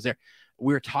know Matt was there.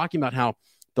 We were talking about how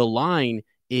the line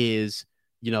is,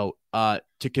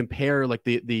 to compare like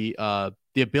the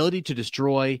ability to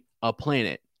destroy a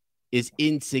planet is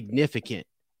insignificant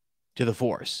to the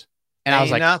Force. And I was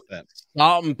like, nothing.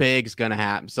 Something big's going to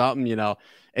happen. Something,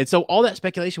 And so all that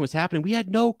speculation was happening. We had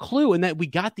no clue, and that we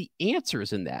got the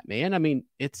answers in that, man. I mean,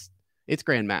 it's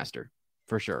Grandmaster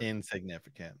for sure.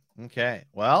 Insignificant. Okay.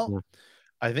 Well,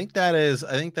 I think that is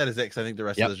it. Because I think the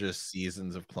rest of it is just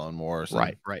seasons of Clone Wars.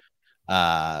 Right.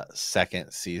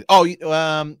 Second season. Oh, you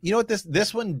know what?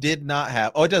 This one did not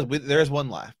have. Oh, it does. There's one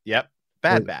left. Yep.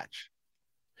 Bad Batch.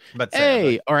 But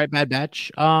all right, Bad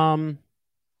Batch.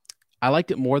 I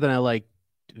liked it more than I liked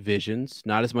Visions.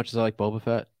 Not as much as I like Boba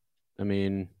Fett. I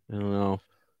mean, I don't know.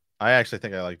 I actually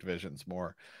think I liked Visions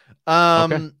more.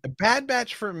 Bad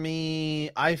Batch for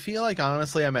me, I feel like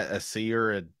honestly I'm at a C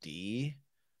or a D.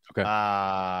 Okay.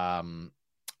 I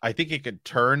think it could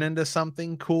turn into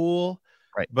something cool.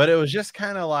 Right. But it was just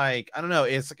kind of like, I don't know,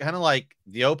 it's kind of like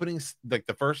the openings, like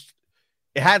the first,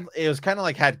 it was kind of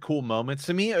like had cool moments.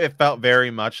 To me, it felt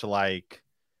very much like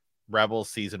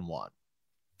Rebels season 1.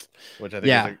 Which I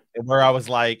think is where I was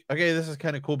like, okay, this is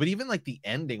kind of cool. But even like the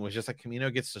ending was just like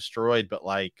Kamino gets destroyed, but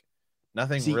like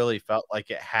nothing really felt like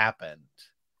it happened.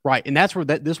 Right. And that's where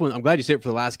this one, I'm glad you said it for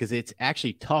the last, because it's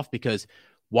actually tough, because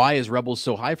why is Rebels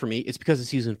so high for me? It's because of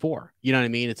season 4. You know what I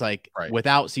mean? It's like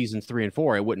without seasons 3 and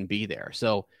 4, it wouldn't be there.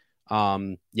 So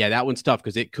that one's tough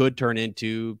because it could turn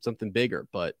into something bigger,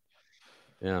 but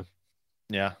yeah.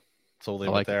 So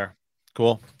we'll leave it there.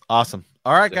 Cool. Awesome.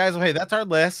 All right, guys. Well, hey, that's our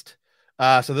list.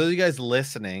 So those of you guys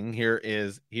listening, here's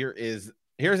Ez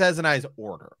and I's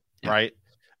order, right?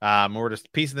 We're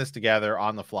just piecing this together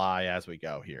on the fly as we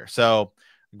go here. So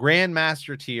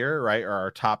Grandmaster tier, right, or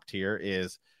our top tier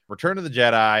is Return of the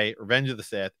Jedi, Revenge of the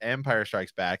Sith, Empire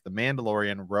Strikes Back, The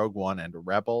Mandalorian, Rogue One, and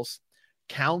Rebels.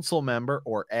 Council member,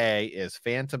 or A, is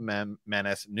Phantom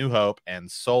Menace, New Hope,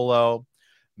 and Solo.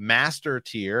 Master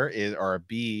tier is, or a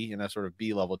B, in a sort of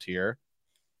B level tier,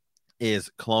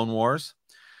 is Clone Wars.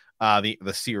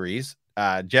 The series.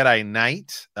 Jedi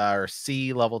Knight, or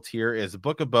C level tier, is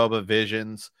Book of Boba,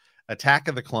 Visions, Attack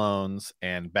of the Clones,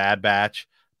 and Bad Batch.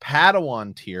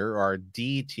 Padawan tier, or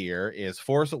D tier, is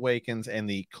Force Awakens and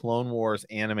the Clone Wars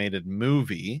animated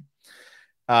movie.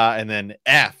 And then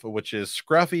F, which is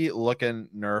scruffy looking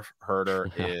nerf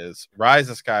herder, is Rise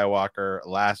of Skywalker,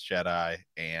 Last Jedi,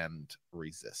 and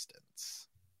Resistance.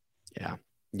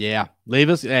 Yeah. Leave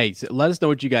us. Hey, let us know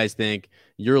what you guys think.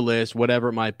 Your list, whatever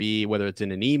it might be, whether it's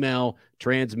in an email,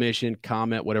 transmission,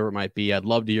 comment, whatever it might be. I'd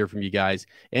love to hear from you guys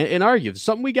and argue. If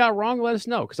something we got wrong, let us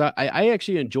know. Because I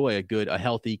actually enjoy a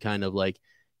healthy kind of like,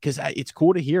 because it's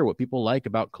cool to hear what people like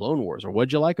about Clone Wars, or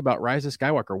what'd you like about Rise of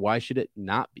Skywalker? Why should it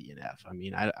not be an F? I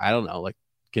mean, I don't know. Like,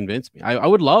 convince me. I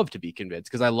would love to be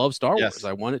convinced, because I love Star Wars.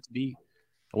 I want it to be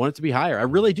I want it to be higher. I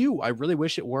really do. I really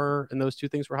wish it were, and those two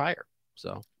things were higher.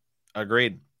 So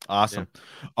agreed. Awesome.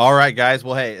 Yeah. All right, guys.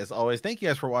 Well, hey, as always, thank you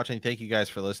guys for watching. Thank you guys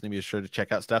for listening. Be sure to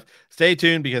check out stuff. Stay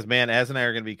tuned because, man, Ez and I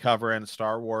are going to be covering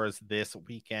Star Wars this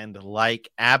weekend like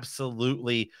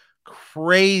absolutely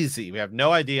crazy. We have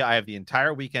no idea. I have the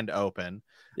entire weekend open.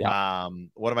 Yeah.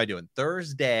 What am I doing?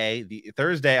 Thursday,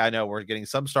 I know we're getting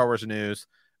some Star Wars news.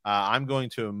 I'm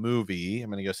going to a movie. I'm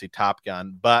going to go see Top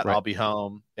Gun, but I'll be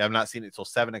home. I've not seen it till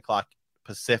 7:00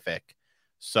 Pacific.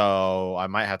 So I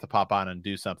might have to pop on and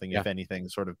do something if anything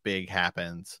sort of big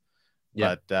happens.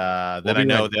 Yeah. But then I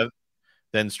know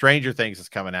then Stranger Things is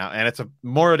coming out, and it's a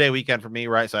Memorial Day weekend for me,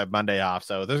 right? So I have Monday off.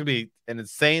 So there's going to be an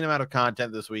insane amount of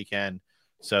content this weekend.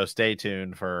 So stay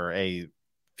tuned for a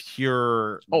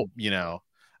pure, I'm going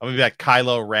to be like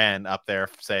Kylo Ren up there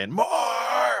saying, more.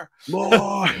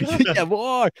 Yeah,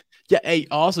 more. Yeah. Hey,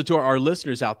 also to our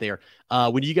listeners out there,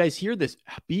 when you guys hear this,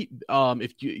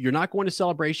 if you're not going to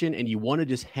Celebration and you want to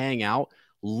just hang out,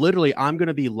 literally, I'm going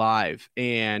to be live.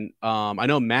 And I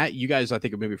know, Matt, you guys, I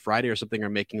think maybe Friday or something, are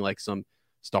making like some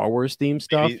Star Wars themed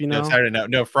stuff, No, Saturday,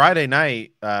 no, Friday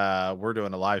night, we're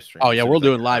doing a live stream. Oh, yeah, we're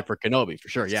doing live for Kenobi, for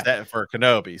sure. Yeah. For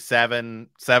Kenobi, 7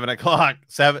 o'clock,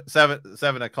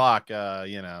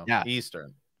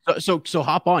 Eastern. So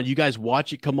hop on. You guys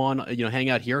watch it. Come on, hang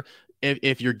out here.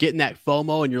 If you're getting that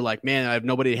FOMO and you're like, man, I have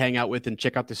nobody to hang out with and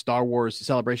check out the Star Wars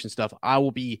Celebration stuff, I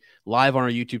will be live on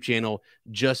our YouTube channel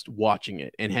just watching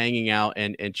it and hanging out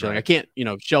and chilling. Right. I can't,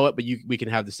 show it, but we can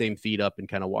have the same feed up and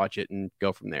kind of watch it and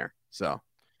go from there. So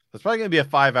it's probably going to be a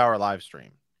 5-hour live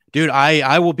stream. Dude,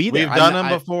 I will be there. We've done them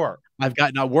before. I've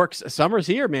got work. Summer's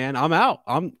here, man. I'm out.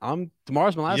 I'm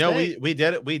tomorrow's my last day. We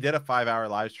did it. We did a 5-hour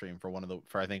live stream for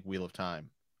I think Wheel of Time.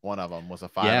 One of them was a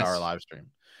 5-hour live stream.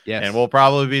 Yes. And we'll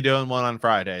probably be doing one on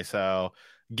Friday. So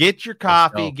get your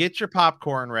coffee, get your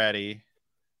popcorn ready.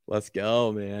 Let's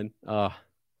go, man.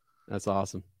 That's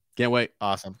awesome. Can't wait.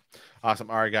 Awesome. All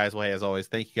right, guys. Well, hey, as always,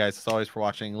 thank you guys as always for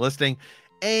watching and listening.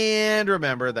 And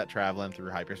remember that traveling through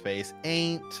hyperspace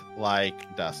ain't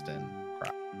like Dustin.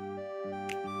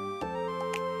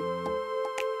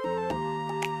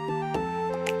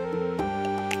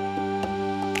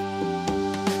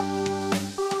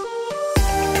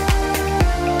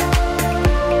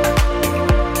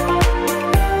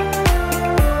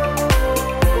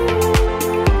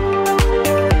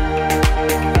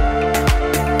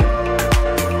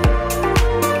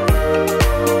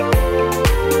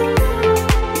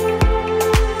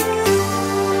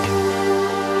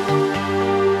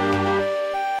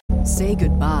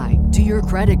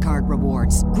 Credit card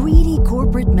rewards. Greedy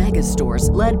corporate mega stores,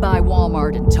 led by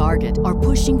Walmart and Target, are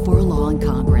pushing for a law in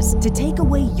Congress to take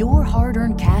away your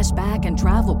hard-earned cash back and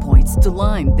travel points to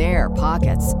line their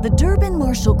pockets. The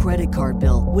Durbin-Marshall credit card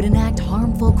bill would enact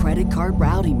harmful credit card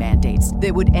routing mandates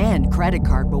that would end credit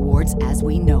card rewards as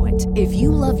we know it. If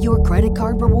you love your credit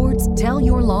card rewards, tell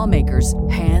your lawmakers,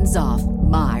 hands off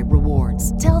my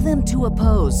rewards. Tell them to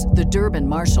oppose the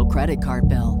Durbin-Marshall credit card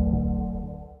bill.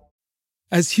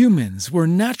 As humans, we're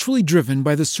naturally driven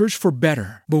by the search for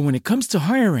better. But when it comes to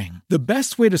hiring, the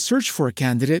best way to search for a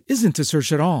candidate isn't to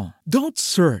search at all. Don't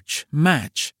search,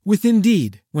 match with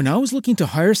Indeed. When I was looking to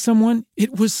hire someone,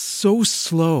 it was so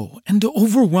slow and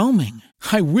overwhelming.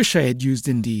 I wish I had used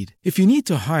Indeed. If you need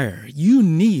to hire, you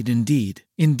need Indeed.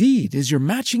 Indeed is your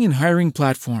matching and hiring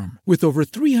platform with over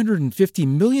 350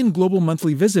 million global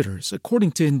monthly visitors,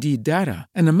 according to Indeed data,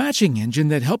 and a matching engine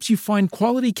that helps you find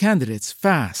quality candidates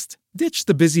fast. Ditch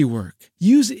the busy work.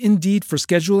 Use Indeed for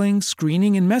scheduling,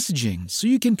 screening, and messaging so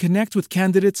you can connect with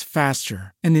candidates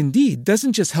faster. And Indeed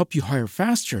doesn't just help you hire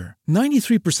faster.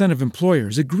 93% of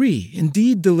employers agree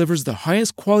Indeed delivers the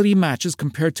highest quality matches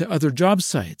compared to other job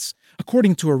sites,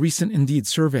 according to a recent Indeed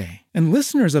survey. And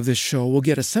listeners of this show will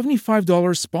get a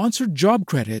 $75 sponsored job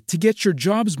credit to get your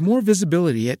jobs more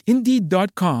visibility at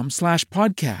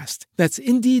Indeed.com/podcast. That's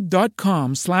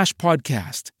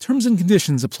Indeed.com/podcast. Terms and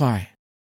conditions apply.